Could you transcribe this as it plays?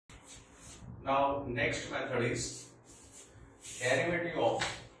Now next method is derivative of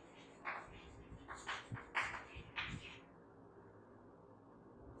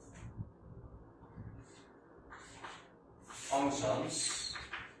functions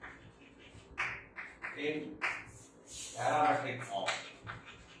in parametric form.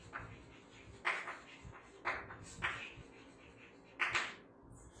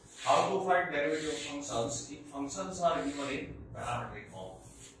 How to find derivative of functions if functions are given in parametric form?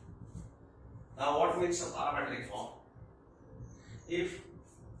 Now what means a parametric form? If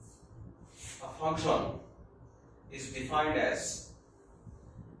a function is defined as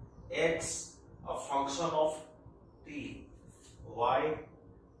x a function of t, y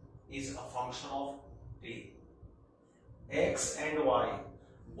is a function of t, x and y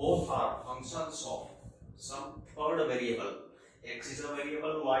both are functions of some third variable. X is a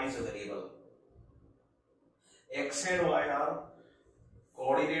variable, y is a variable. X and y are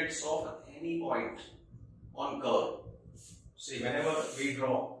coordinates of any point on curve. See, whenever we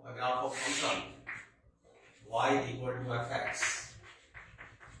draw a graph of function y equal to fx,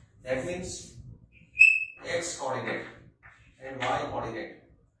 that means x coordinate and y coordinate.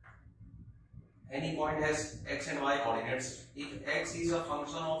 Any point has x and y coordinates. If x is a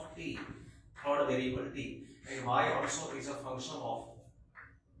function of t, third variable t, and y also is a function of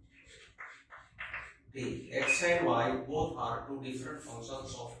t, x and y both are two different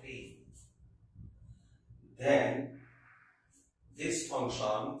functions of t, then this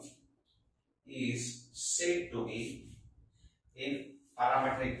function is said to be in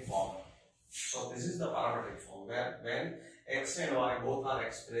parametric form. So this is the parametric form where when x and y both are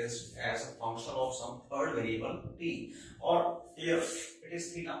expressed as a function of some third variable t, or here it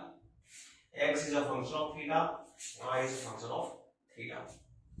is theta. X is a function of theta, y is a function of theta.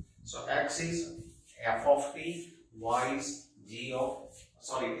 So x is f of t, y is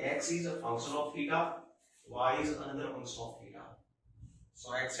x is a function of theta, y is another function of theta.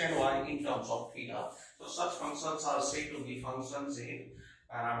 So x and y in terms of theta. So such functions are said to be functions in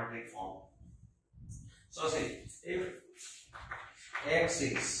parametric form. So see, if x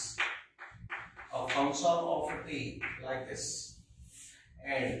is a function of t like this,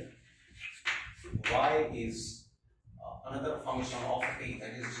 and y is another function of t,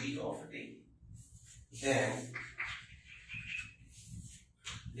 that is g of t, then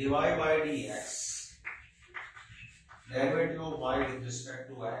dy by dx, derivative of y with respect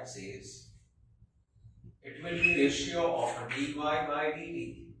to x is, it will be ratio of dy by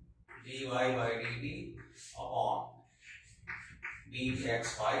dt upon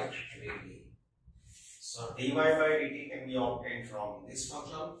dx by dt. So dy by dt can be obtained from this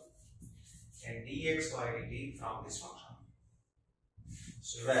function and dx by dt from this function.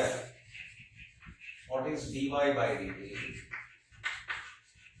 So where what is dy by dt?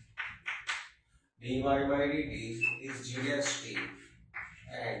 Dy by dt is g dash t,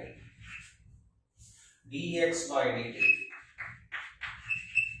 and dx by dt,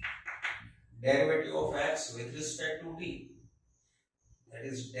 derivative of x with respect to t, that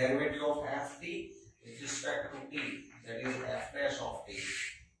is derivative of ft with respect to t, that is f dash of t.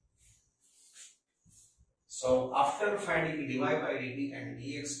 So after finding dy by dt and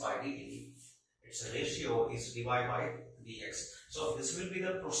dx by dt, its ratio is dy by dx. So this will be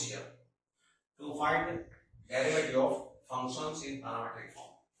the procedure to find derivative of functions in parametric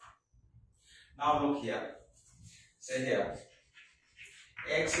form. Now look here. Say here,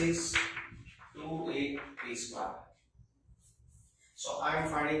 x is 2a t square. So I am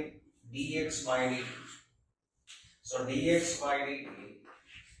finding dx by dt. So dx by dt,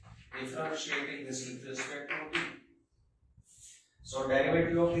 differentiating this with respect to t. So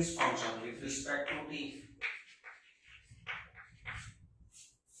derivative of this function with respect to t.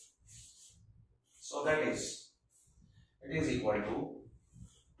 So that is, it is equal to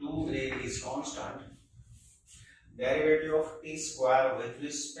 2a is constant. Derivative of t square with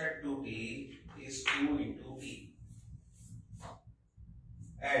respect to t is 2 into t.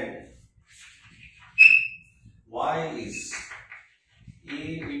 And y is a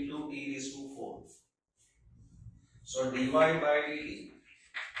into t is to 4. So dy by dt,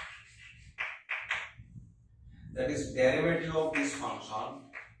 that is derivative of this function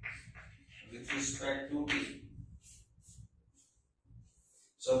with respect to t.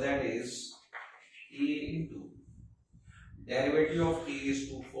 So that is a into derivative of t is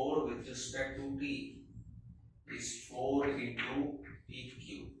to 4 with respect to t is 4 into t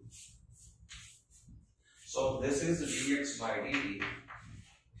cube. So this is dx by dt,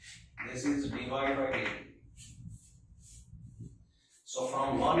 this is dy by dt. So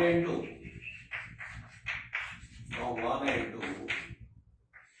from 1 and 2,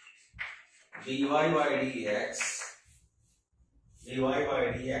 dy by dx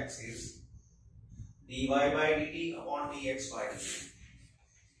is dy by dt upon dx by dt.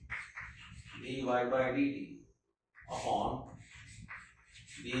 dy by dt upon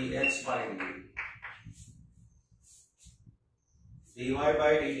dx by dt. dy by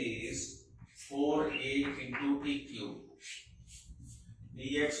dt is 4a into t cube.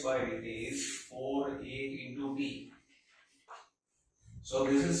 Dx by dt is 4a into t. So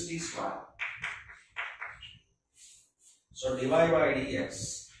this is t square. So dy by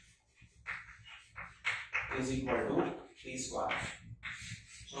dx is equal to t square.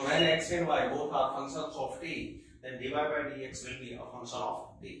 So when x and y both are functions of t, then dy by dx will be a function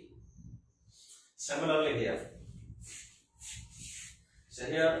of t. Similarly here. So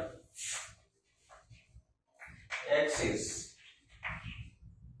here x is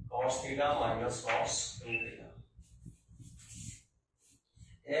cos theta minus cos 2 theta.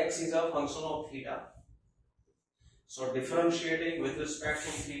 X is a function of theta. So differentiating with respect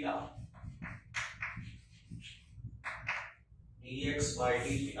to theta, dx by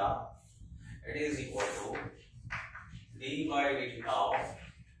d theta, it is equal to d by d theta of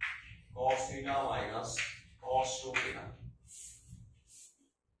cos theta minus cos 2 theta.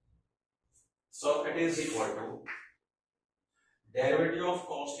 So it is equal to derivative of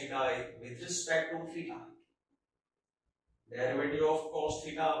cos theta with respect to theta. Derivative of cos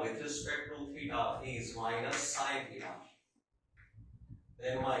theta with respect to theta is minus sin theta.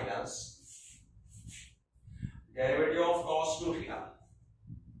 Then minus derivative of cos 2 theta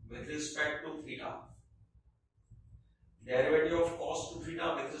with respect to theta. Derivative of cos 2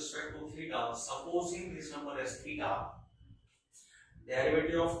 theta with respect to theta, supposing this number as theta,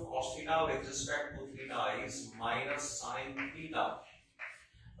 derivative of cos theta with respect to theta is minus sin theta.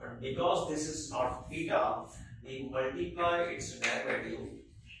 But because this is not theta, we multiply its derivative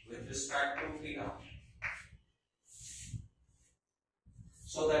with respect to theta.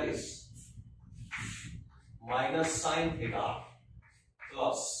 So that is minus sin theta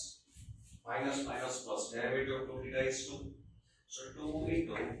plus minus plus derivative of 2 theta is 2. So 2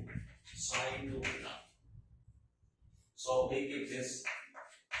 into sin 2 theta. So we keep this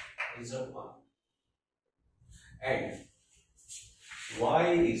result 1. And y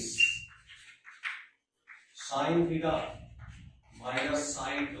is sin theta minus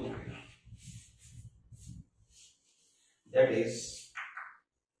sin 2 theta. That is,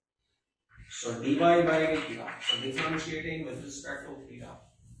 so dy by d theta. So differentiating with respect to theta.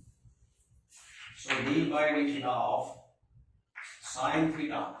 So d by d theta of sin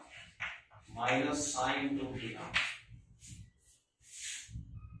theta minus sin 2 theta.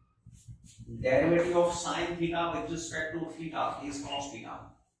 Derivative of sin theta with respect to theta is cos theta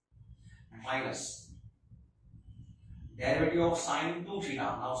minus derivative of sin 2 theta.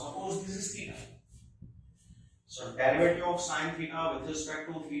 Now suppose this is theta. So derivative of sin theta with respect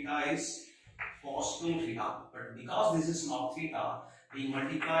to theta is cos 2 theta. But because this is not theta, we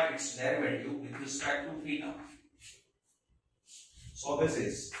multiply its derivative with respect to theta. So this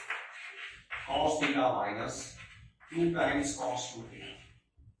is cos theta minus 2 times cos 2 theta.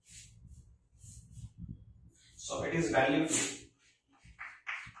 So it is value 2.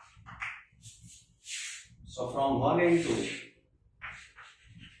 So from 1 and 2,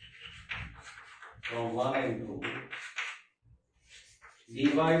 dy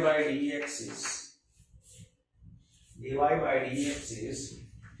by dx is dy by d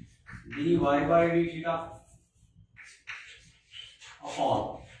theta upon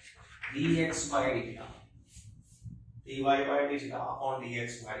dx by d theta. dy by d theta upon dx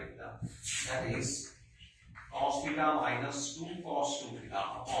by d theta. That is cos theta minus 2 cos 2 theta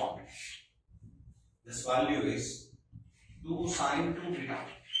upon this value is 2 sin 2 theta.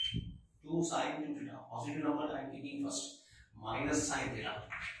 2 sin 2 theta. Positive number I am taking first. Minus sin theta.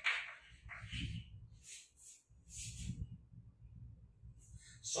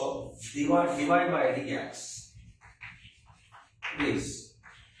 So divide by dx is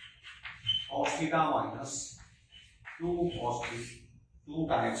cos theta minus 2 cos 2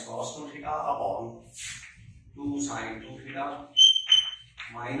 times cos 2 theta upon 2 sin 2 theta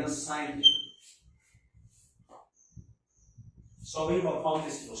minus sin theta. So we perform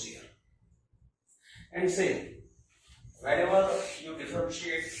this procedure and say whenever you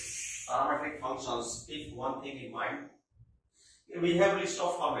differentiate parametric functions, keep one thing in mind. We have list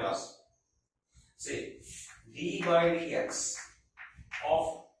of formulas. Say d by dx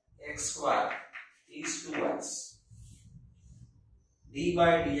of x square is 2x. d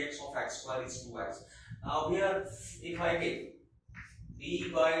by dx of x square is 2x. Now here if I take d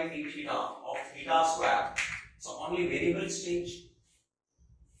by d theta of theta square, so only variables change.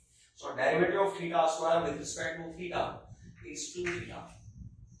 So derivative of theta square with respect to theta is 2 theta.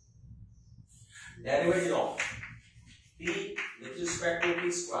 Derivative of t with respect to t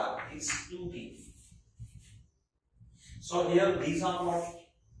square is 2t. So here these are not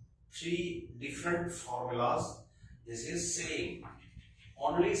three different formulas. This is same.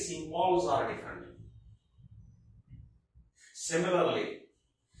 Only symbols are different. Similarly,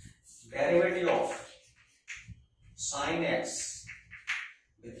 derivative of sin x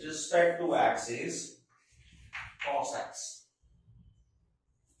with respect to x is cos x.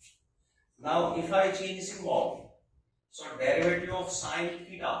 Now if I change symbol, so derivative of sin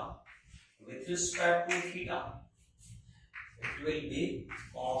theta with respect to theta, it will be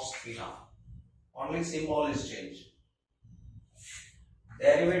cos theta. Only symbol is changed.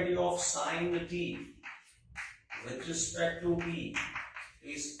 Derivative of sin t with respect to t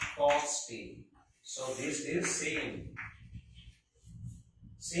is cos t. So this is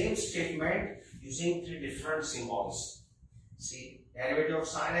same statement using three different symbols. See, derivative of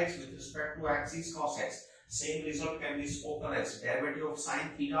sin x with respect to x is cos x. Same result can be spoken as derivative of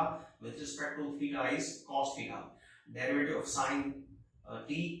sin theta with respect to theta is cos theta. Derivative of sin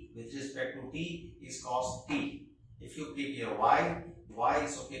t with respect to t is cos t. If you keep here y,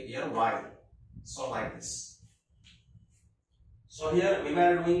 so keep here y. So like this. So here we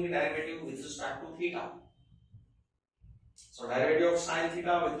were doing the derivative with respect to theta. So derivative of sin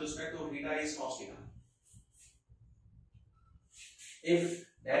theta with respect to theta is cos theta. If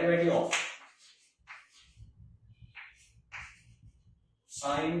derivative of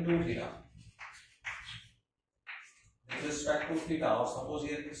sin 2 theta with respect to theta, or suppose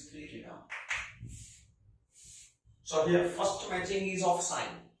here it is 3 theta. So here first matching is of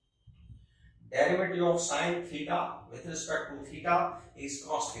sine. Derivative of sine theta with respect to theta is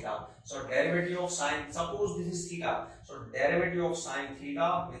cos theta. So derivative of sine, suppose this is theta. So derivative of sine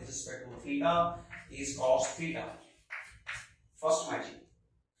theta with respect to theta is cos theta. First matching.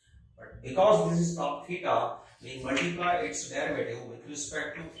 But because this is cos theta, we multiply its derivative with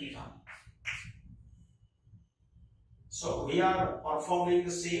respect to theta. So we are performing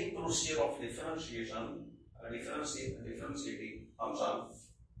the same procedure of differentiating function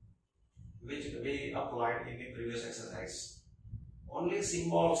which we applied in the previous exercise. Only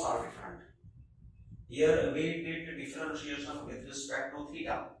symbols are different. Here we did differentiation with respect to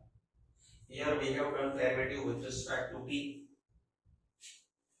theta. Here we have done derivative with respect to t.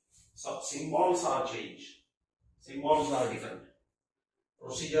 So symbols are changed. Symbols are different.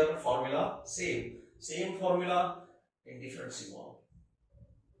 Procedure, formula, same. Same formula in different symbol.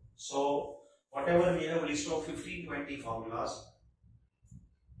 So whatever we have list of 15-20 formulas,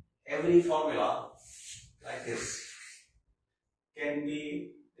 every formula like this can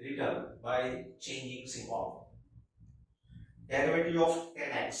be written by changing symbol. Derivative of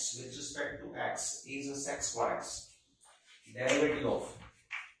 10x with respect to x is sec square x. Derivative of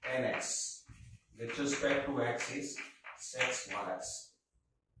 10x with respect to x is sec square x.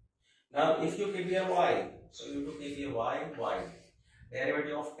 Now if you keep here y, so you have to keep here y.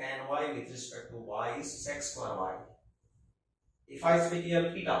 Derivative of tan y with respect to y is sec square y. If I speak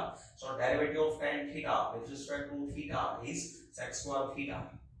here theta, so derivative of tan theta with respect to theta is sec square theta.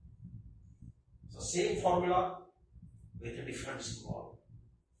 So same formula with a different symbol.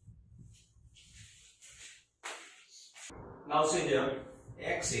 Now see here,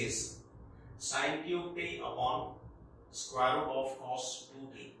 x is sin cube t upon square root of cos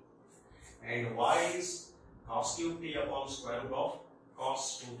 2t, and y is cos cube t upon square root of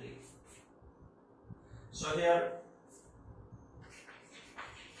cos 2t. So here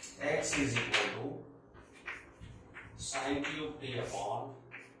x is equal to sin cube t upon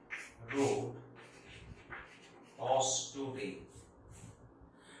root cos 2t.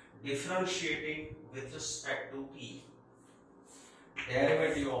 Differentiating with respect to t,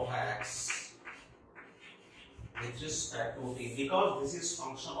 derivative of x with respect to t, because this is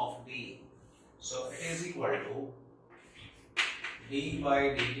function of t, so it is equal to d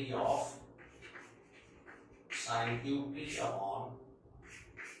by dt of sin cube t upon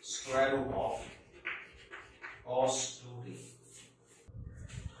square root of cos 2t.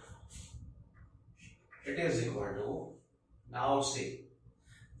 It is equal to, now see,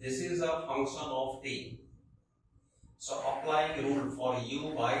 this is a function of t. So applying rule for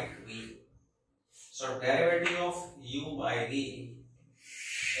u by v. So derivative of u by v,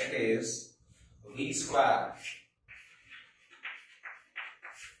 it is v square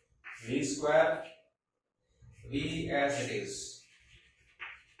v as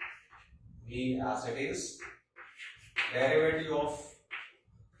it is, derivative of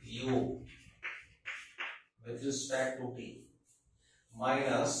u with respect to t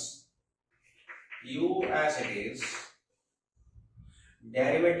minus u as it is,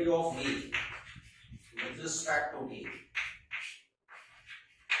 derivative of v with respect to t.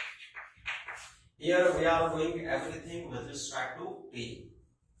 Here we are doing everything with respect to t.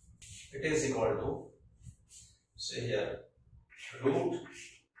 It is equal to, say here, root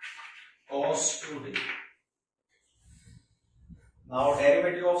cos 2t. Now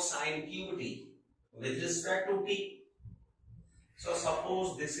derivative of sin cube t with respect to t. So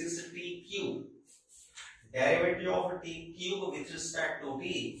suppose this is t cube. Derivative of t cube with respect to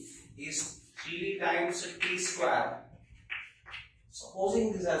t is 3 times t square.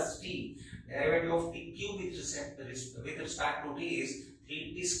 Supposing this as t, derivative of t cube with respect to t is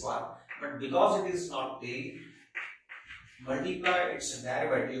 3t square. But because it is not t, multiply its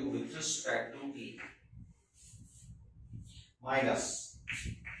derivative with respect to t. Minus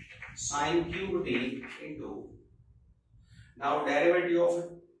sin cube t into, now derivative of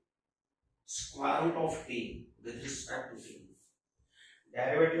square root of t with respect to t.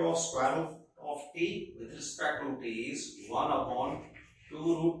 Derivative of square root of t with respect to t is 1 upon 2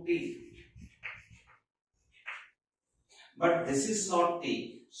 root t. But this is not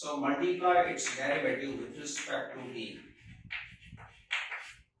t, so multiply its derivative with respect to t.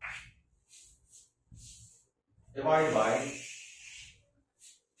 Divide by,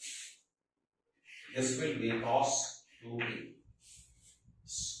 this will be cos 2t.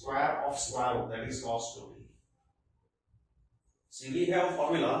 Square of square root, that is cos 2t. See, we have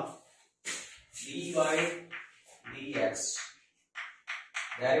formula d by dx.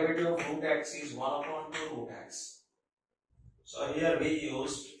 Derivative of root x is 1 upon 2 root x. So here we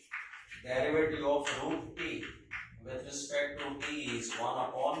used derivative of root t with respect to t is 1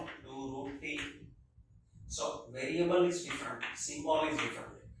 upon 2 root t. So variable is different, symbol is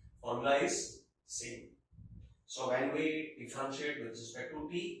different, formula is same. So when we differentiate with respect to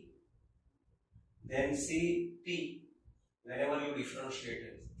t, then see t, whenever you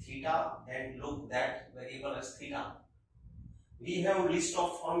differentiate theta, then look that variable as theta. We have list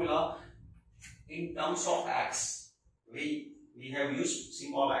of formula in terms of x. We have used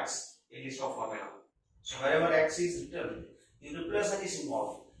symbol x in list of formula. So wherever x is written, you replace any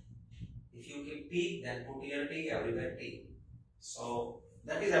symbol. If you keep t, then put here t, everywhere t. So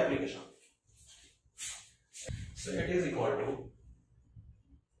that is application. So it is equal to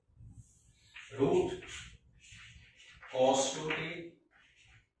root cos 2t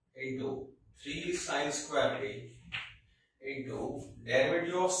into 3 sin square t into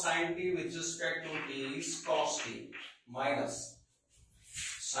derivative of sin t with respect to t is cos t minus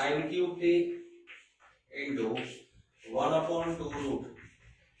sin cube t into 1 upon 2 root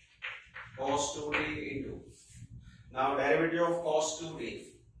cos 2t into, now derivative of cos 2t.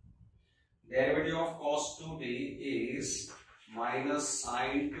 Derivative of cos 2t is minus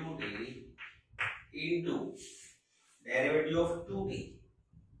sin 2t into derivative of 2t.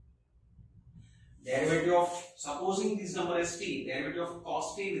 Derivative of, supposing this number is t, derivative of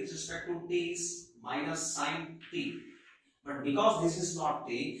cos t with respect to t is minus sin t. But because this is not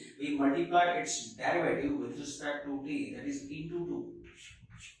t, we multiply its derivative with respect to t, that is into 2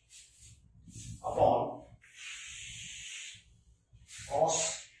 upon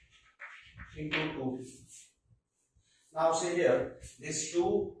cos into 2. Now say here, this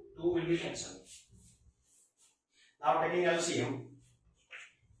 2 will be cancelled. Now taking LCM,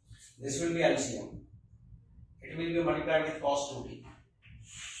 this will be LCM. It will be multiplied with cos 2t.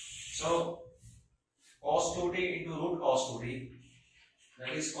 So cos 2t into root cos 2t, that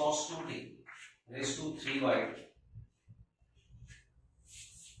is cos 2t raised to 3y.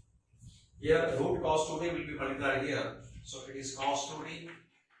 Here root cos 2t will be multiplied here. So it is cos 2t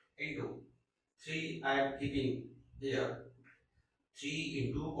into 3, I am keeping here 3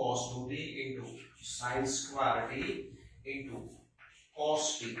 into cos 2t into sin square t into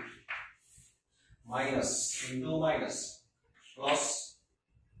cos t minus into minus plus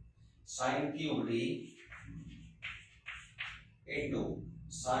sin cube t into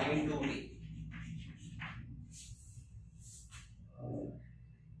sin 2t.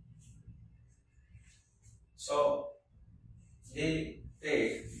 So we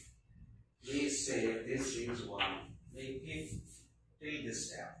say this is 1, we keep till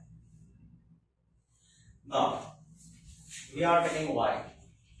this step. Now we are taking y.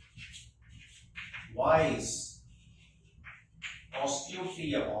 Y is cos cube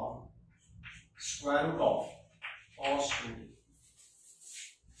t upon square root of cos 2t.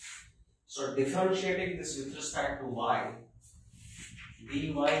 So differentiating this with respect to y,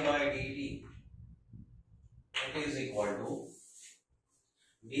 dy by dt, it is equal to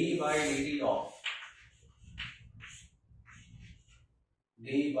d by dt of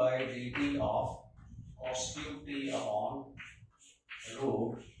cos cube t upon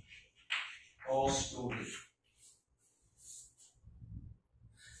root cos 2t.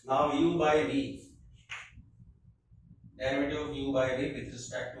 Now u by v, derivative of u by v with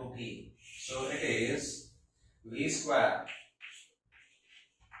respect to t. So it is v square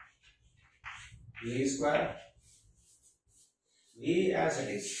v as it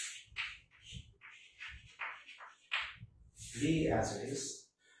is,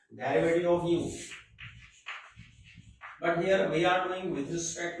 derivative of u, but here we are doing with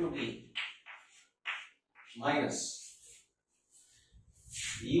respect to t, minus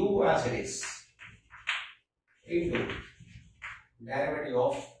u as it is into derivative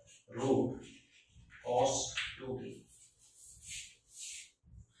of root cos 2t,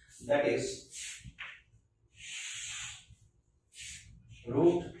 that is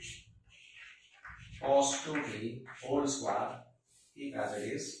root cos 2t whole square, keep as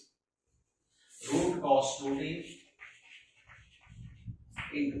it is, root cos 2t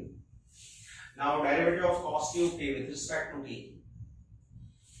into, now derivative of cos cube t with respect to t,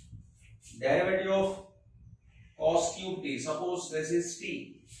 derivative of cos cube t, suppose this is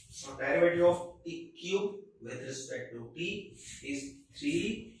t, so derivative of t cube with respect to t is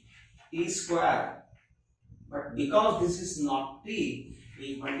 3t square, but because this is not t,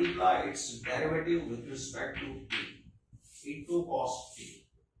 we multiply its derivative with respect to t into cos t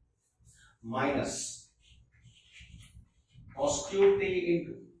minus cos cube t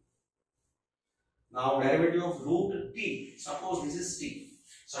into, now derivative of root t, suppose this is t,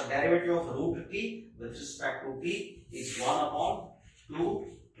 so derivative of root t with respect to t is 1 upon 2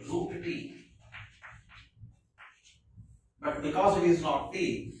 root t, but because it is not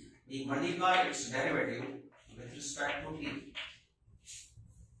t, we multiply its derivative with respect to t.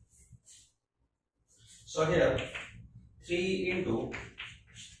 So here 3 into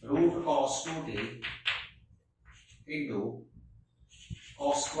root cos 2t into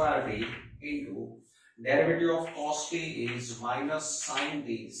cos square t into derivative of cos t is minus sin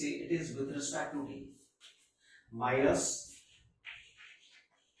t, see it is with respect to t, minus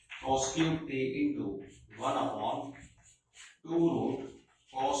cos cube t into 1 upon 2 root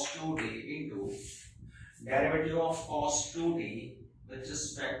cos 2t into derivative of cos 2t with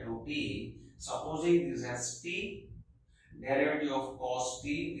respect to t, supposing this as t, derivative of cos t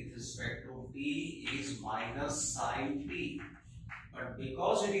with respect to t is minus sin t, but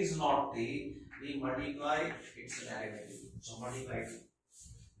because it is not t, we multiply its derivative, so multiply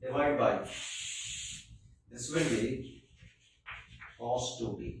divide by, this will be cos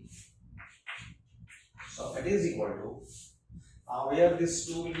 2t, so it is equal to, where this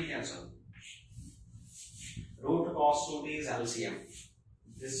 2 will be cancelled, root cos 2t is LCM,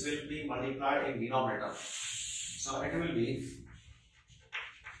 this will be multiplied in denominator, so it will be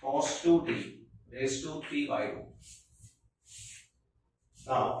cos 2t raised to 3 by 2.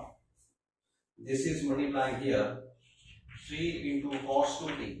 Now this is multiplying here 3 into cos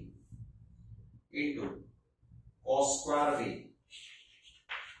 2t into cos square t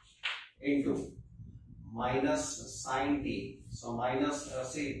into minus sin t, so minus,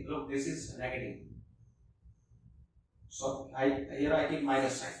 see look, this is negative, so here I keep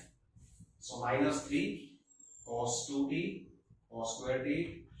minus sign, so minus 3 cos 2t cos square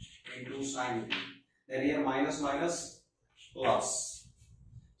t into sin t, then here minus minus plus,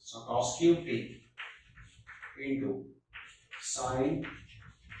 so cos cube t into sin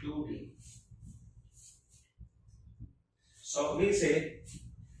 2t, so we say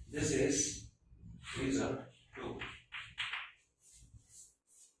this is result 2.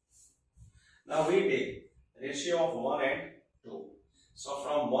 Now we take ratio of 1 and 2. So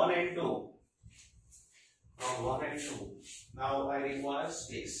from 1 and 2, now I require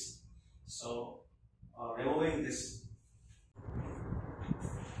space. So removing this.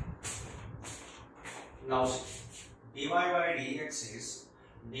 Now dy by dx is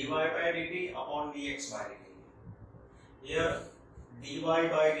dy by dt upon dx by dt. Here dy by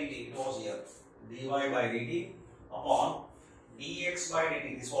dt was here. Dy by dt upon dx by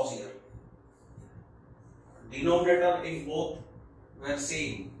dt, this was here. Denominator in both were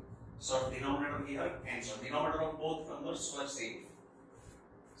same, so denominator here cancelled. Denominator of both numbers were same,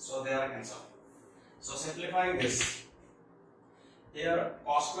 so they are cancelled. So simplifying this, here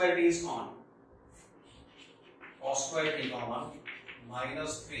cos square t is common. Cos square t common,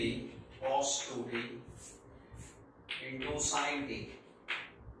 minus 3 cos 2t into sin t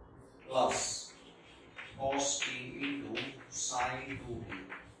plus cos t into sin 2t.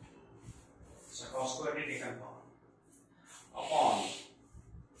 So cos square t taken common upon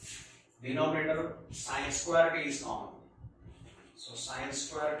denominator sin square t is common. So sin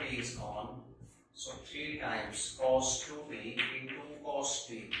square t is common So 3 times cos 2t into cos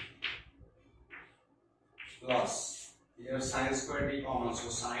t plus here sin square t common, so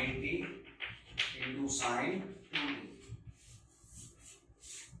sin t into sin 2t.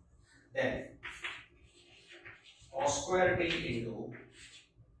 Then cos square t into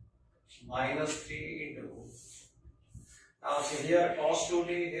minus 3 into, now see here cos 2t,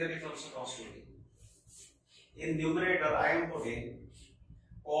 here is also cos 2t. In numerator I am putting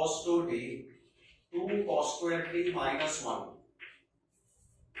cos 2t 2 cos square t minus 1.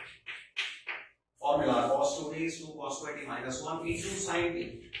 Formula cos 2t is 2 cos square t minus 1 into sin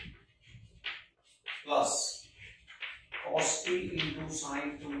t plus cos t into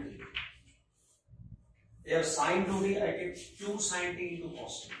sin 2t. Here sin 2t I get 2 sin t into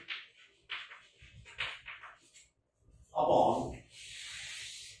cos t upon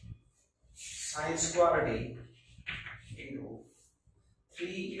sin square t into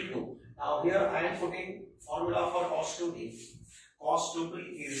 3 into, now here I am putting formula for cos 2t. Cos 2t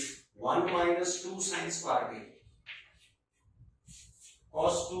is 1 minus 2 sin square t.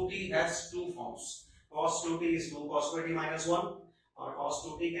 Cos 2t has two forms. Cos 2t is 2 cos square t minus 1, or cos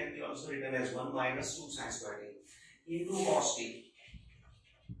 2t can be also written as 1 minus 2 sin square t into cos t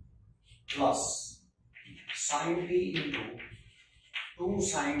plus sin t into 2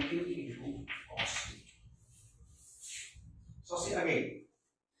 sin t into cos t. So see again,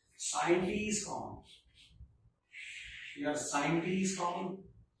 sin t is common. Here sin t is common.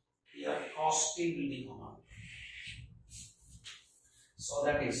 Here cos t will be common. So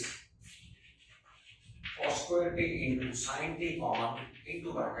that is cos square t into sin t common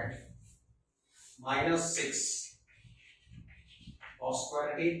into bracket minus 6 cos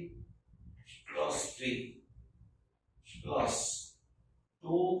square t plus 3 plus 2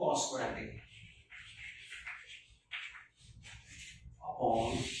 cos square t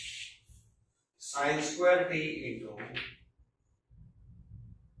upon sin square t into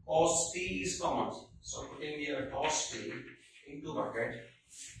cos t is common. So putting here cos t into bracket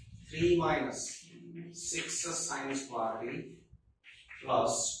 3 minus 6 sin square t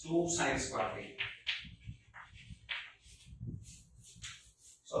plus 2 sin square t.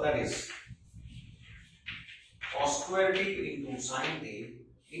 So that is cos square t into sin t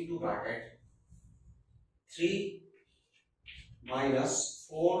into bracket 3 minus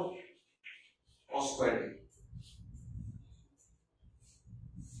 4 cos square t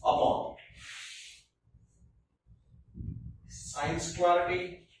upon sin square t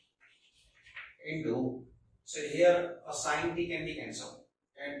into, so here a sin t can be cancelled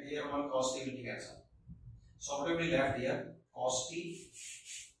and here one cos t will be cancelled. So what will be left here? Cos t,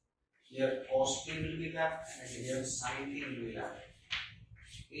 here cos t will be left and here sin t will be left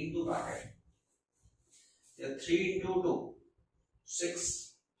into bracket. Here 3 into 2,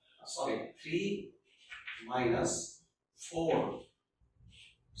 6, sorry 3 minus 4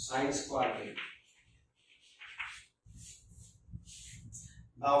 sin square t.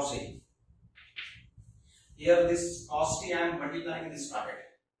 Now see, here this cos t I am multiplying this bracket.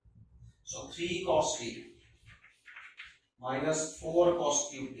 So 3 cos t minus 4 cos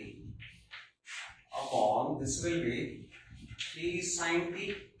cube t upon, this will be 3 sin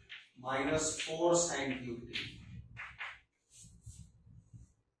t minus 4 sin cube t.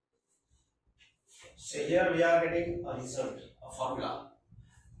 So here we are getting a result, a formula.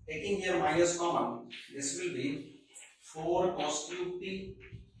 Taking here minus common, this will be 4 cos cube t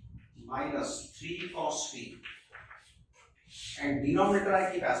minus 3 cos t, and denominator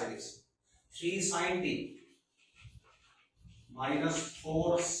I keep as it is 3 sin t minus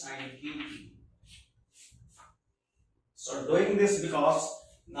 4 sin cube t. So doing this because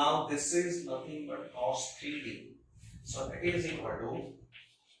now this is nothing but cos 3t, so that is equal to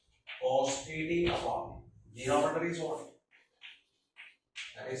cos 3t upon denominator is what?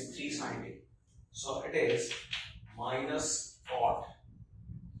 That is 3 sin t. So it is minus cot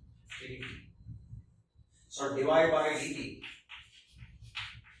 3t. So divide by dt,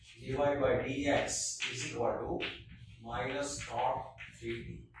 divide by dx is equal to minus cot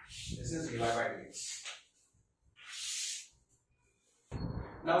 3t. This is divide by dx.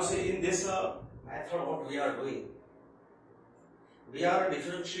 Now see, in this method what we are doing, we are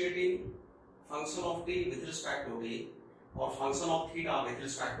differentiating function of t with respect to t or function of theta with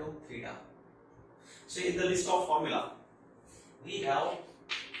respect to theta. See, in the list of formula, we have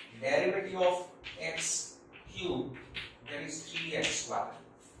derivative of x cube, that is 3x square.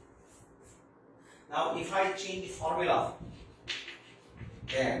 Now if I change formula,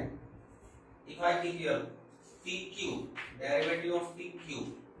 then if I give here t cube, derivative of t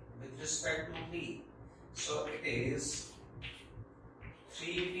cube with respect to t, so it is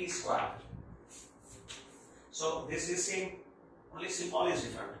 3t square So this is same, only symbol is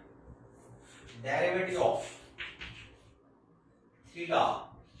different. Derivative of theta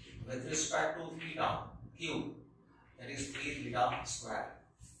with respect to theta cube, that is 3 theta square.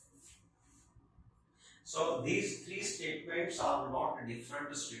 So these three statements are not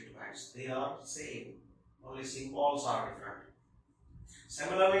different statements, they are same, only symbols are different.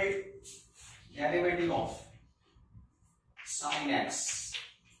 Similarly, derivative of sin x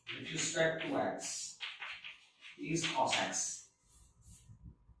with respect to x is cos x.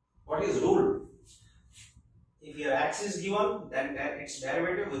 What is rule? If your x is given, then its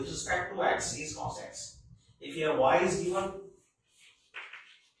derivative with respect to x is cos x. If your y is given,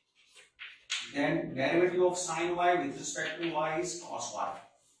 then derivative of sin y with respect to y is cos y.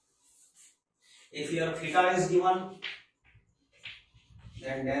 If your theta is given,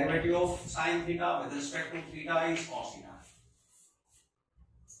 then derivative of sin theta with respect to theta is cos theta.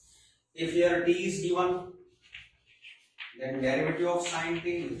 If your t is given, then derivative of sin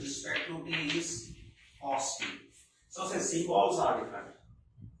t with respect to t is cos t. So say symbols are different.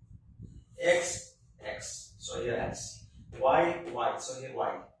 X, x, so here x. Y, y, so here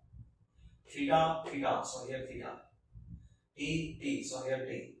y. Theta, theta, so here theta. T, t, so here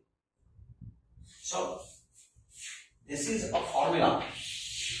t. So this is a formula.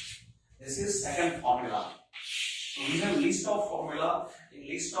 This is second formula. So we have list of formula. In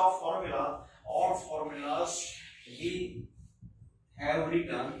list of formula, all formulas we have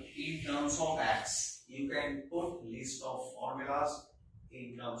written in terms of x. You can put list of formulas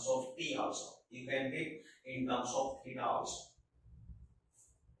in terms of t also. You can take in terms of theta also.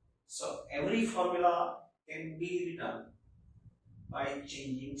 So every formula can be written by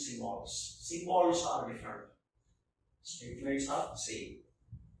changing symbols. Symbols are different. Statements are same.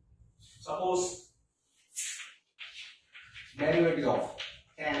 Suppose derivative of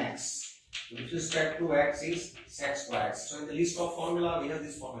tan x with respect to x is sec square x. So in the list of formula we have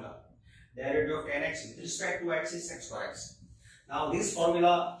this formula. Derivative of tan x with respect to x is sec square x. Now this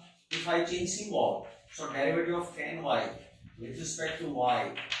formula, if I change symbol, so derivative of tan y with respect to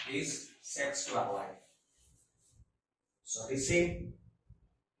y is sec square y. So the same.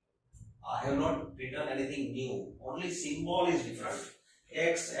 I have not written anything new. Only symbol is different.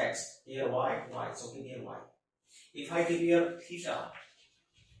 X, x, here y, y. So here y. If I take here theta,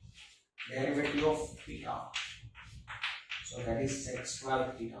 derivative of theta, so that is sec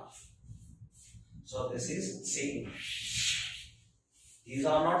square theta. So this is same. These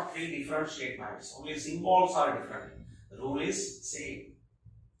are not three different statements. Only symbols are different. The rule is same.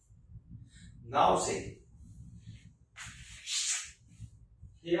 Now say,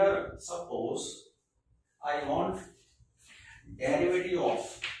 here suppose I want derivative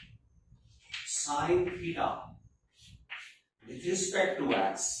of sin theta with respect to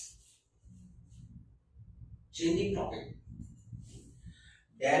x. Changing topic.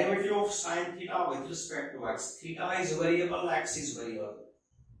 Derivative of sin theta with respect to x. Theta is variable, x is variable.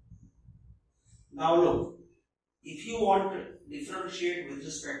 Now look, if you want to differentiate with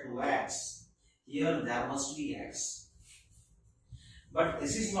respect to x, here there must be x. But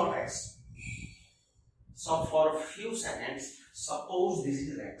this is not x. So for a few seconds, suppose this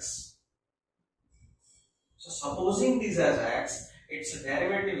is x. So supposing this as x, its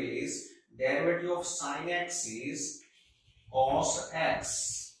derivative is derivative of sin x is cos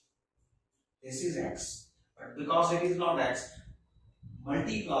x. This is x. But because it is not x,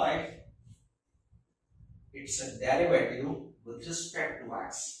 multiply its derivative with respect to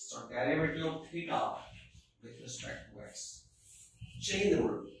x. So derivative of theta with respect to x. Chain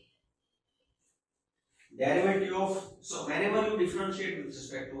rule. Derivative of, so whenever you differentiate with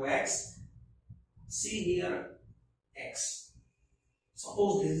respect to x, see here x.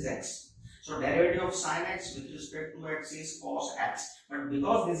 Suppose this is x. So derivative of sin x with respect to x is cos x. But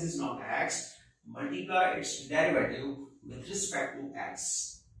because this is not x, multiply its derivative with respect to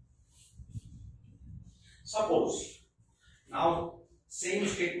x. Suppose, now same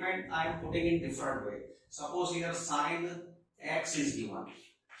statement I am putting in different way. Suppose here sin x is given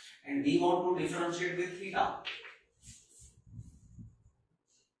and we want to differentiate with theta.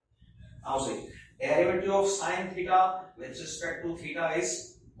 Now say, derivative of sin theta with respect to theta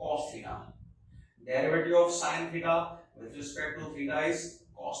is cos theta. Derivative of sin theta with respect to theta is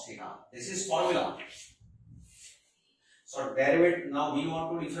cos theta. This is formula. So derivative, now we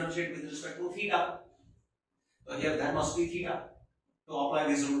want to differentiate with respect to theta. So here there must be theta to apply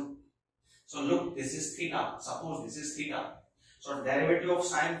this rule. So look, this is theta. Suppose this is theta. So derivative of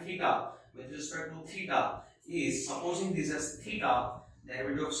sin theta with respect to theta is, supposing this as theta,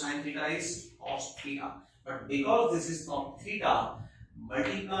 derivative of sin theta is cos theta. But because this is not theta,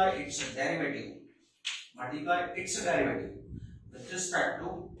 multiply its derivative multiply its derivative with respect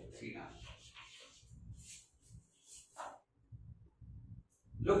to theta.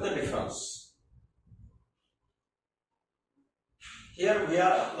 Look the difference. Here we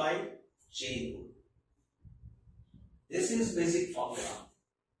are applying chain rule. This is basic formula.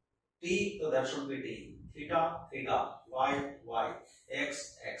 T, so that should be T. Theta, theta, y,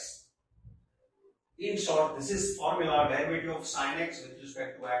 x, x. In short, this is formula. Derivative of sin x with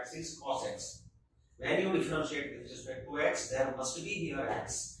respect to x is cos x. When you differentiate with respect to x, there must be here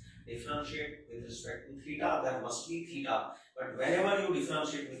x. Differentiate with respect to theta, there must be theta. But whenever you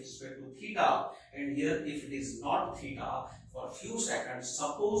differentiate with respect to theta, and here if it is not theta, for a few seconds,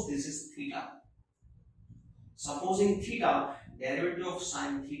 suppose this is theta. Supposing theta, derivative of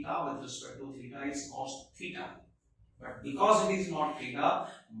sin theta with respect to theta is cos theta. But because it is not theta,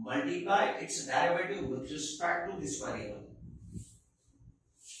 multiply its derivative with respect to this variable.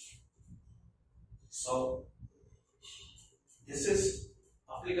 So, this is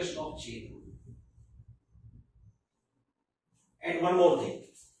application of chain rule. And one more thing,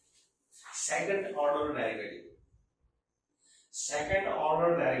 second order derivative. Second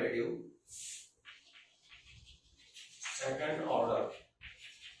order derivative.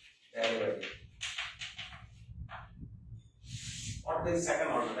 What is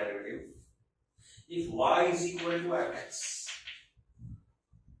second order derivative? If y is equal to fx,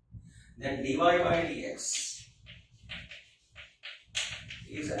 then dy by dx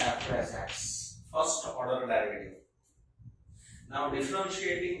is f plus x. First order derivative. Now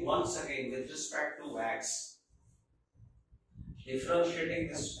differentiating once again with respect to x. Differentiating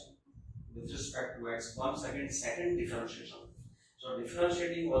this with respect to x, once again second differentiation. So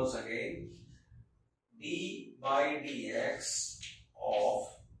differentiating once again d by dx of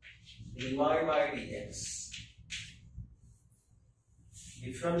dy by dx.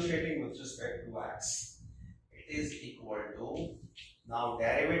 Differentiating with respect to x, it is equal to, now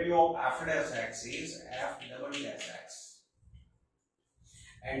derivative of f dash x is f double dash x,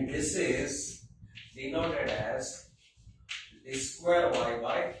 and this is denoted as d square y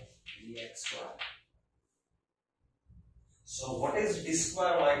by dx square. So what is d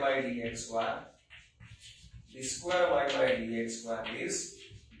square y by dx square? D square y by dx square is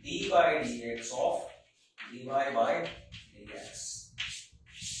d by dx of dy by dx.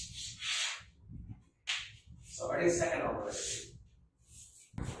 So what is second order derivative?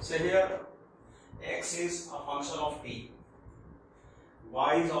 So here x is a function of t,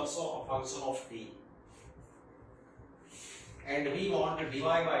 y is also a function of t, and we want dy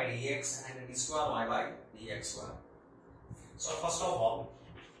by dx and d square y by dx square. So first of all,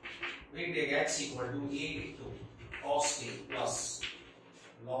 we take x equal to a into cos t plus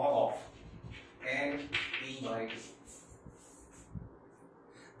log of n t by t.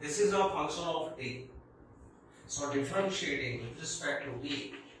 This is a function of t. So differentiating with respect to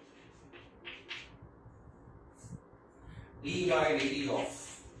t, d by dt of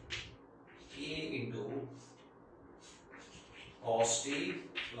a into cos t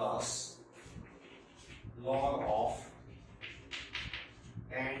plus log of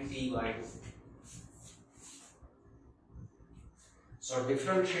n t by 2. So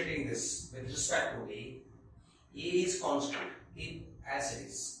differentiating this with respect to a is constant as it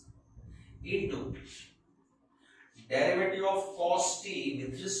is, into derivative of cos t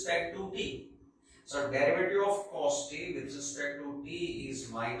with respect to t. So derivative of cos t with respect to t is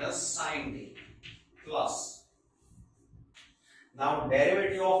minus sin t plus. Now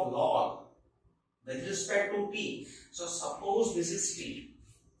derivative of log with respect to t. So suppose this is t.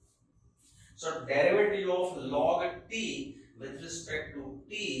 So derivative of log t with respect to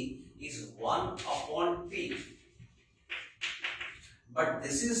t is 1 upon t. But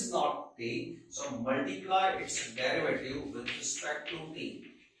this is not t, so multiply its derivative with respect to t.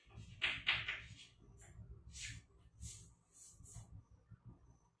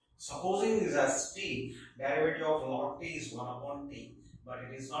 Supposing this as t, derivative of log t is 1 upon t, but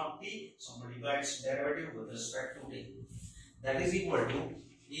it is not t, so multiply its derivative with respect to t. That is equal to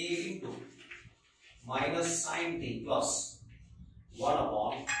a into minus sin t plus 1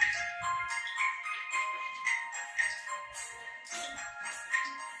 upon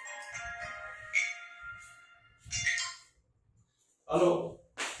hello.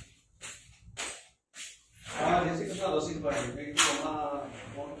 जैसे कि था 10 बार मैं कि हमारा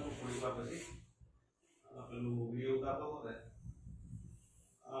phone में थोड़ी बार बसी पेलू video का तो है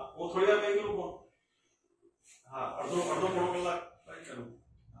वो थोड़ी बार मैं करूँ फोन हाँ अर्धो फोन कला ट्राई करूँ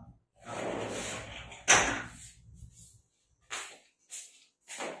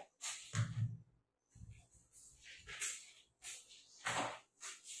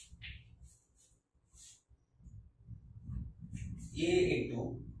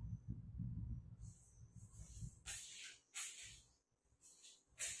into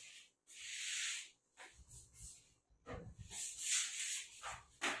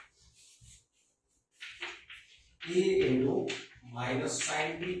minus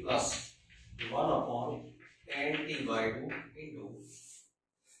sin t plus 1 upon tan t by 2 into,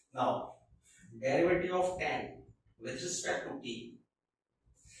 now derivative of tan with respect to t.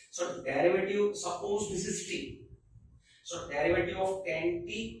 So derivative, suppose this is t. So derivative of tan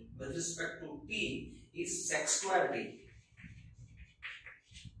t with respect to t is sec square t.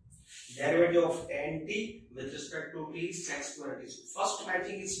 Derivative of tan t with respect to t is sec square t. So first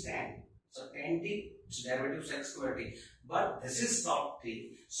matching is tan. So tan t, its derivative sec square t. But this is not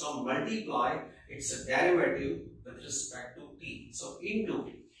t. So multiply its derivative with respect to t. So into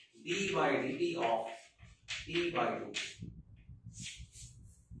d by dt of t by 2.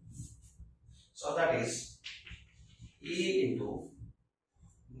 So that is e into,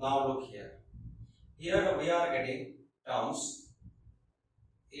 now look here. Here we are getting terms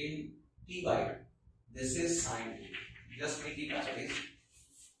in t by 2. This is sin t. Just make it as it is.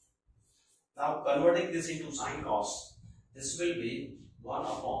 Now converting this into sin cos, this will be 1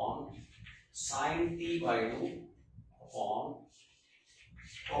 upon sin t by 2 upon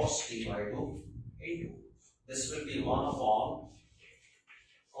cos t by 2 into, this will be 1 upon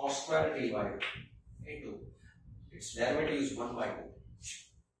cos square t by 2 into, its derivative is 1 by 2.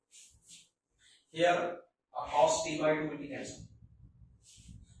 Here a cos t by 2 will be cancelled.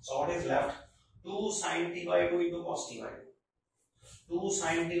 So what is left? 2 sin t by 2 into cos t by 2. 2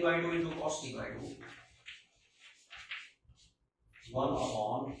 sin t by 2 into cos t by 2. 1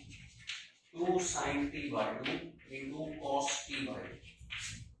 upon 2 sin t by 2 into cos t by 2.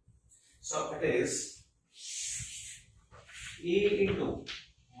 So it is e into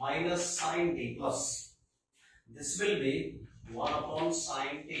minus sin t plus, this will be 1 upon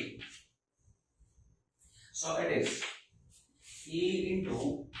sin t. So it is e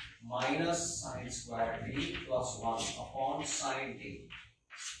into minus sin square t plus 1 upon sin t.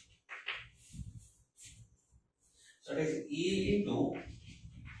 So it is e into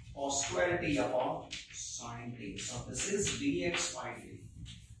cos square t upon sin t. So this is dx by dt.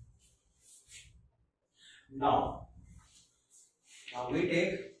 Now we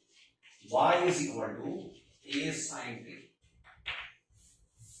take y is equal to a sin t.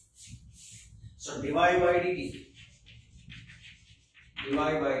 So dy by dt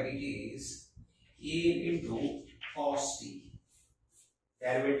is e into cos t.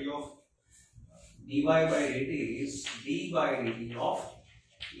 Derivative of dy by dt is d by dt of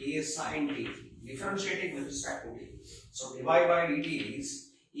a sin t. Differentiating with respect to t. So dy by dt is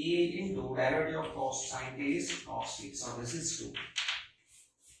e into derivative of cos sin t is cos t. So this is 2.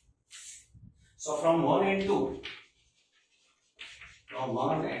 So from 1 and 2,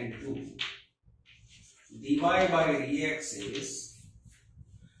 dy by dx is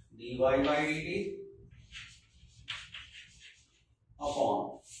dy by dt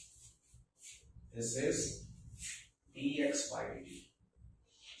upon, this is dx by dt.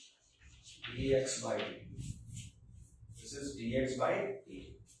 This is dx by dt.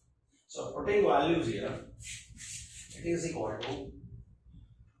 So putting values here, it is equal to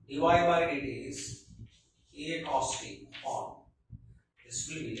dy by dt is a cos t upon, this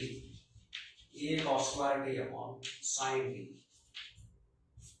will be a cos square t upon sin t.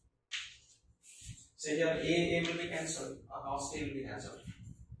 So here a will be cancelled, a cos t will be cancelled.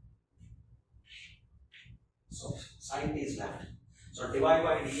 So sin t is left. So dy by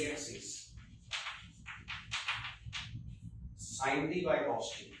dx is sin t by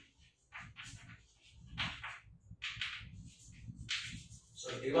cos t. So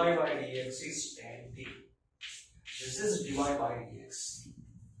dy by dx is tan t. This is dy by dx.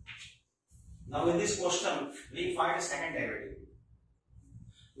 Now in this question, we find second derivative.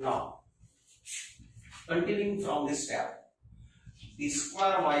 Now, continuing from this step, d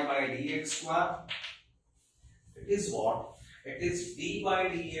square y by dx square, it is what? It is d by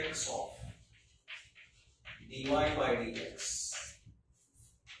dx of dy by dx.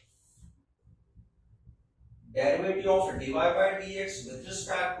 Derivative of dy by dx with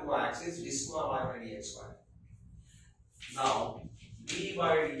respect to x is d square y by dx square. Now, d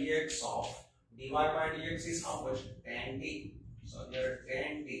by dx of dy by dx is how much? Tan t. So here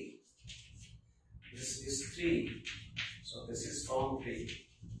tan t. This is 3. So this is from 3.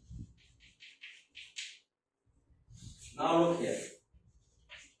 Now look here.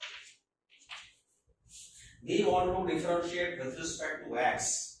 We want to differentiate with respect to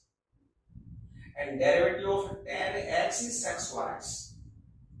x. And derivative of tan x is x square x.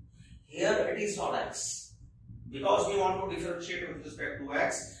 Here it is not x. Because we want to differentiate with respect to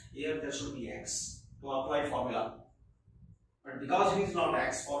x, here there should be x to apply formula. But because it is not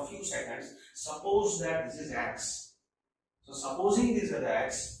x for a few seconds, suppose that this is x. So supposing this is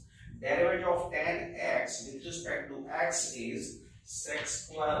x, derivative of tan x with respect to x is sec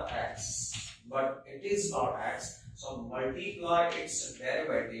square x. But it is not x, so multiply its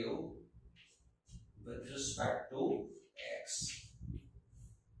derivative with respect to x.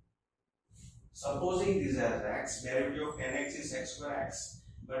 Supposing this as x, derivative of tan x is sec square x,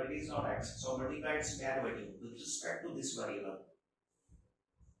 but it is not x, so multiply its derivative with respect to this variable.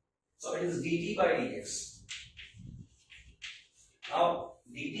 So it is dt by dx. Now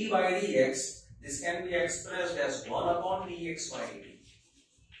dt by dx, this can be expressed as 1 upon dx by dt.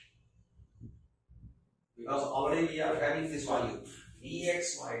 Because already we are having this value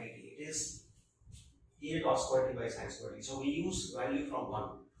dx by dt, it is e cos square t by sin square t. So we use value from 1.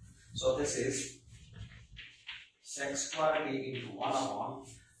 So this is sec square t into 1 upon,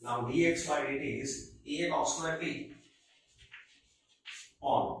 now dx by dt is e cos square t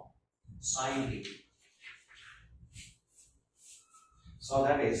on sin t. So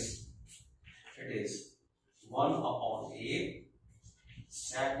that is, it is 1 upon a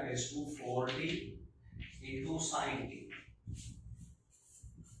sec raised to 4t into sin t.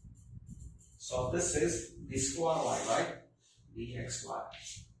 So this is d square y by dx y.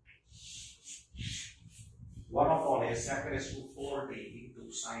 1 upon a sec raised to 4t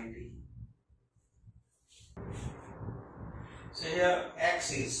into sin t. So here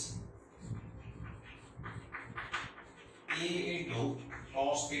x is e into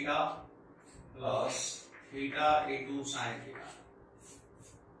cos theta plus theta into sin theta,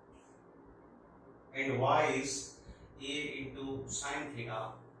 and y is a into sin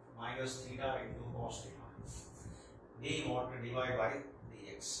theta minus theta into cos theta. We want to divide by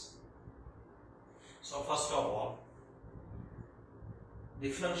dx. So first of all,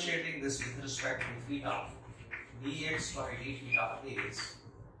 differentiating this with respect to theta, dx by d theta is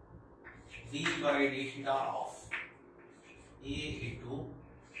d by d theta of a into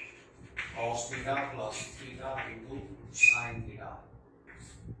cos theta plus theta into sin theta.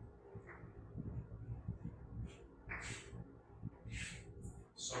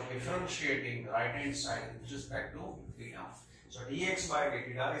 So differentiating the right hand side with respect to theta. So dx by d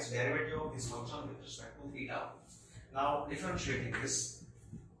theta is derivative of this function with respect to theta. Now differentiating this,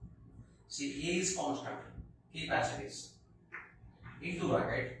 see a is constant, keep as it is, into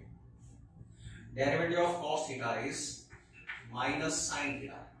bracket, derivative of cos theta is minus sin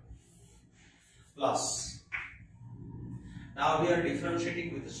theta plus, now we are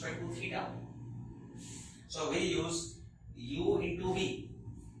differentiating with respect to theta. So we use u into v.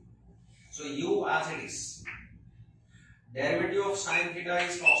 So u as it is, derivative of sin theta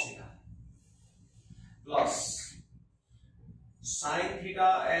is cos theta plus sin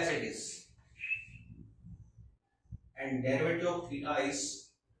theta as it is, and derivative of theta is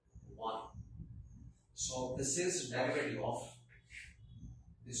 1. So this is derivative of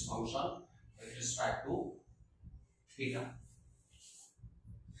this function with respect to theta.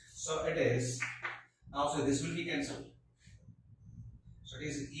 So it is, now so this will be cancelled. So it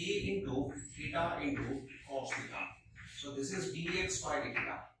is e into theta into cos theta. So this is dx by d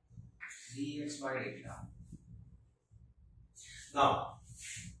theta. Dx by d theta. Now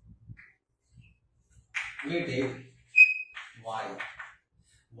we take y.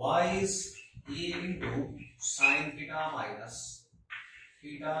 Y is e into sin theta minus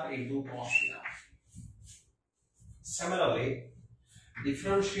theta into cos theta. Similarly,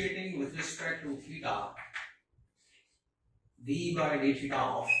 differentiating with respect to theta, d by d theta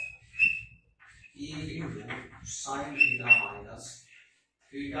of e into sin theta minus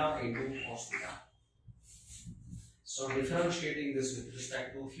theta into cos theta. So differentiating this with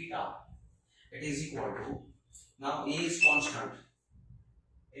respect to theta, it is equal to, now a is constant,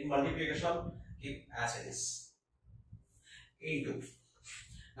 in multiplication keep as it is, into,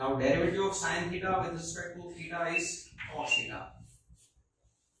 now derivative of sin theta with respect to theta is cos theta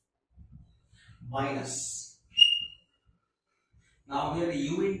minus, now here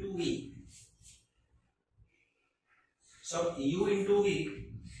u into v. So u into v,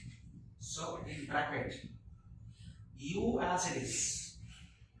 so in bracket u as it is,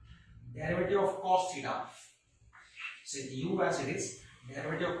 derivative of cos theta, so u as it is,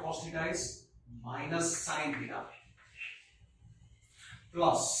 derivative of cos theta is minus sin theta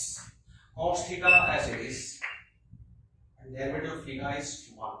plus cos theta as it is, and derivative of theta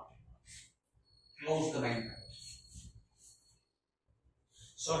is 1. Close the main bracket.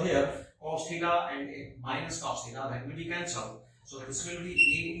 So here cos theta and minus cos theta, that will be cancelled. So this will be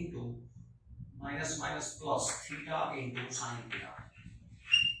a into minus minus plus theta into sin theta.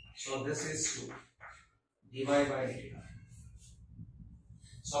 So this is 2 dy by dt.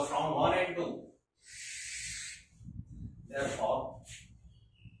 So from 1 and 2, therefore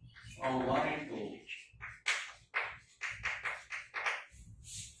from 1 and 2,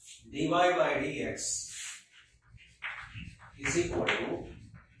 dy by dx is equal to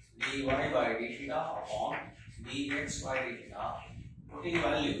dy by d theta upon dx by d theta. Putting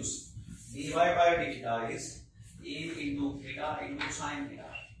values, dy by d theta is a into theta into sin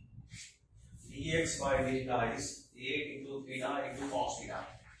theta. Dx by d theta is a into theta into cos theta.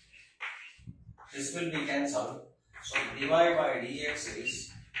 This will be cancelled. So dy by dx is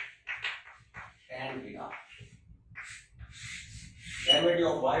tan theta. Derivative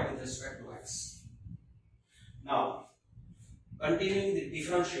of y with respect to x. Now, continuing the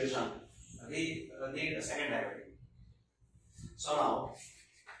differentiation, we need a second derivative. So now,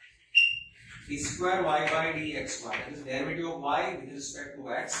 d square y by dx square, that is derivative of y with respect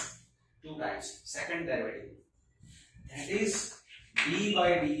to x 2 times. Second derivative, that is d by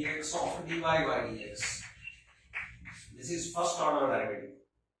dx of dy by dx. This is first order derivative.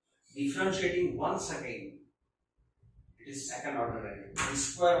 Differentiating once again, it is second order derivative. D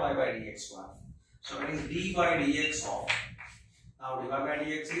square y by dx square. So it is d by dx of, now dy by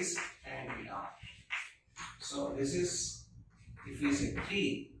dx is tan theta. So this is, if we say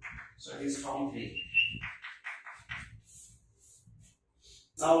 3, so it is from 3.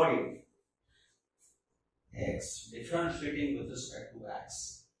 Now what do you do? X differentiating with respect to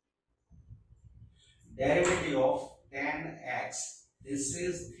x. Derivative of tan x, this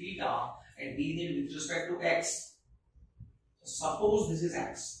is theta, and we need with respect to x. So suppose this is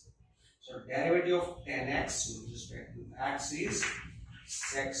x. So derivative of tan x with respect to x is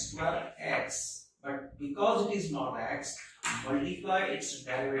sec square x. But because it is not x, multiply its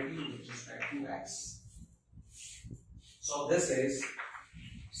derivative with respect to x. So this is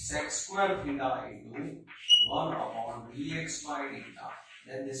sec square theta into 1 upon dx by theta.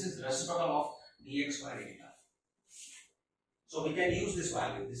 Then this is reciprocal of dx by theta. So we can use this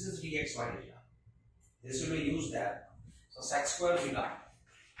value. This is dx by theta. This will be used there. So sec square theta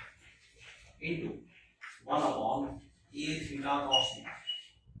into 1 upon a theta cos theta.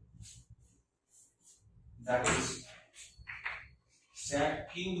 That is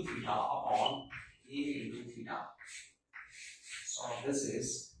sec cube theta upon a into theta. So this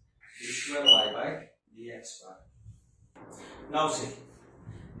is d square y by dx square. Now see,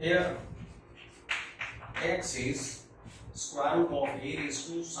 here x is square root of a raised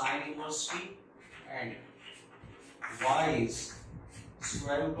to sin inverse t and y is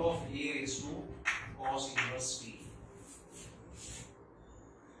square root of a raised to cos inverse t.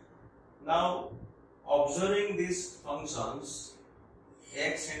 Now observing these functions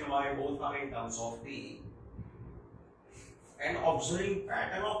x and y both are in terms of t and observing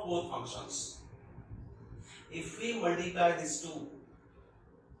pattern of both functions, if we multiply these two,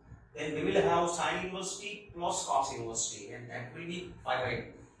 then we will have sin inverse t plus cos inverse t, and that will be pi.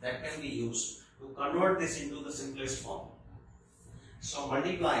 That can be used to convert this into the simplest form. So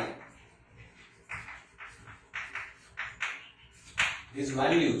multiplying these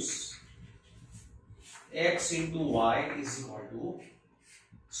values, x into y is equal to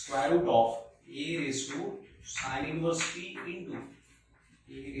square root of a raised to sin inverse t into a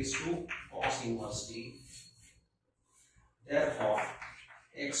raised to cos inverse t. Therefore,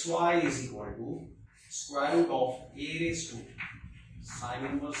 xy is equal to square root of a raised to sin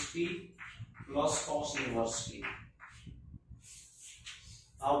inverse t plus cos inverse t.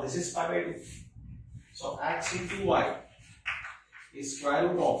 Now this is pi by 2. So x into y is square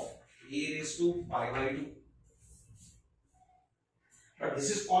root of a raised to pi by 2. But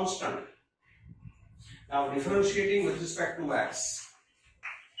this is constant. Now differentiating with respect to x,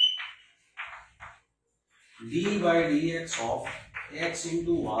 d by dx of x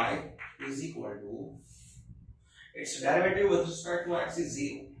into y is equal to, its derivative with respect to x is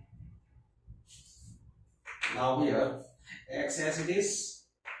 0. Now here x as it is,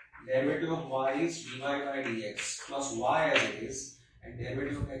 derivative of y is dy by dx plus y as it is, and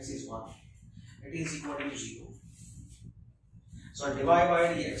derivative of x is 1. It is equal to 0. So dy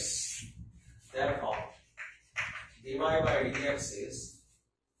by dx, therefore dy by dx is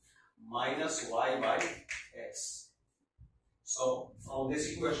minus y by x. So from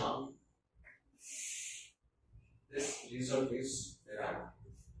this equation, this result is derived.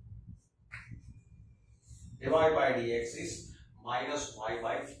 Dy by dx is minus y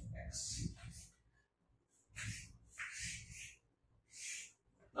by x.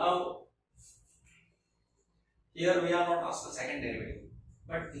 Now here we are not asked the second derivative,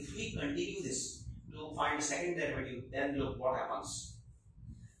 But if we continue this to find second derivative, then look what happens.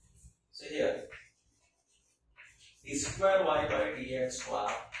 So here, d square y by dx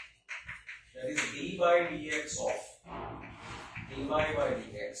square, that is d by dx of dy by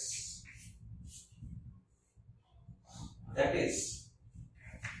dx, that is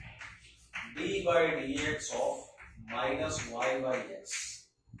d by dx of minus y by x.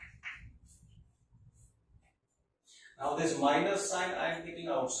 Now this minus sign I am keeping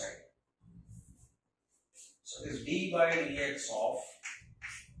outside. So this d by dx of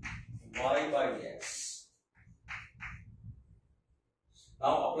y by x.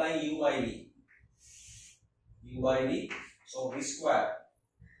 Now applying u by v. U by v. So v square.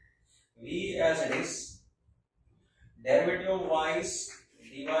 V as it is. Derivative of y is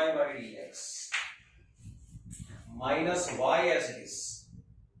dy by dx. Minus y as it is.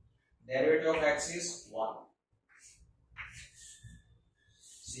 Derivative of x is 1.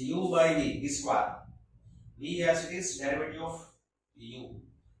 So u by v square. V as it is, derivative of u.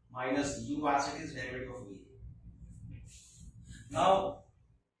 Minus u as it is, derivative of v. Now,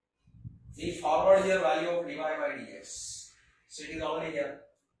 we forward here value of dy by dx. So it is already here.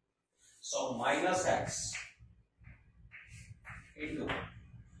 So minus x into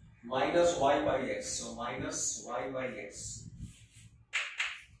minus y by x. So minus y by x.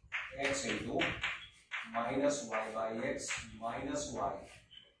 X into minus y by x minus y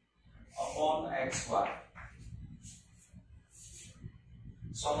upon x square.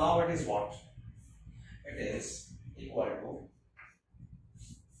 So now it is what? It is equal to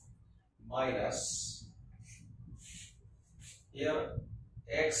minus, here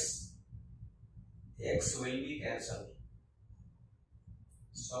x will be cancelled.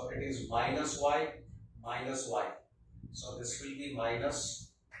 So it is minus y minus y. So this will be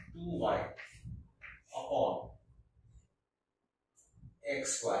minus 2y upon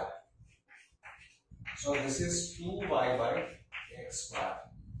x square. So this is 2y by x square.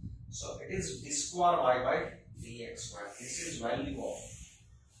 So it is d square y by dx square. This is value of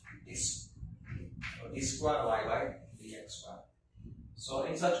d square y by dx square. So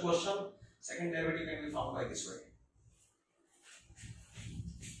in such question, second derivative can be found by this way.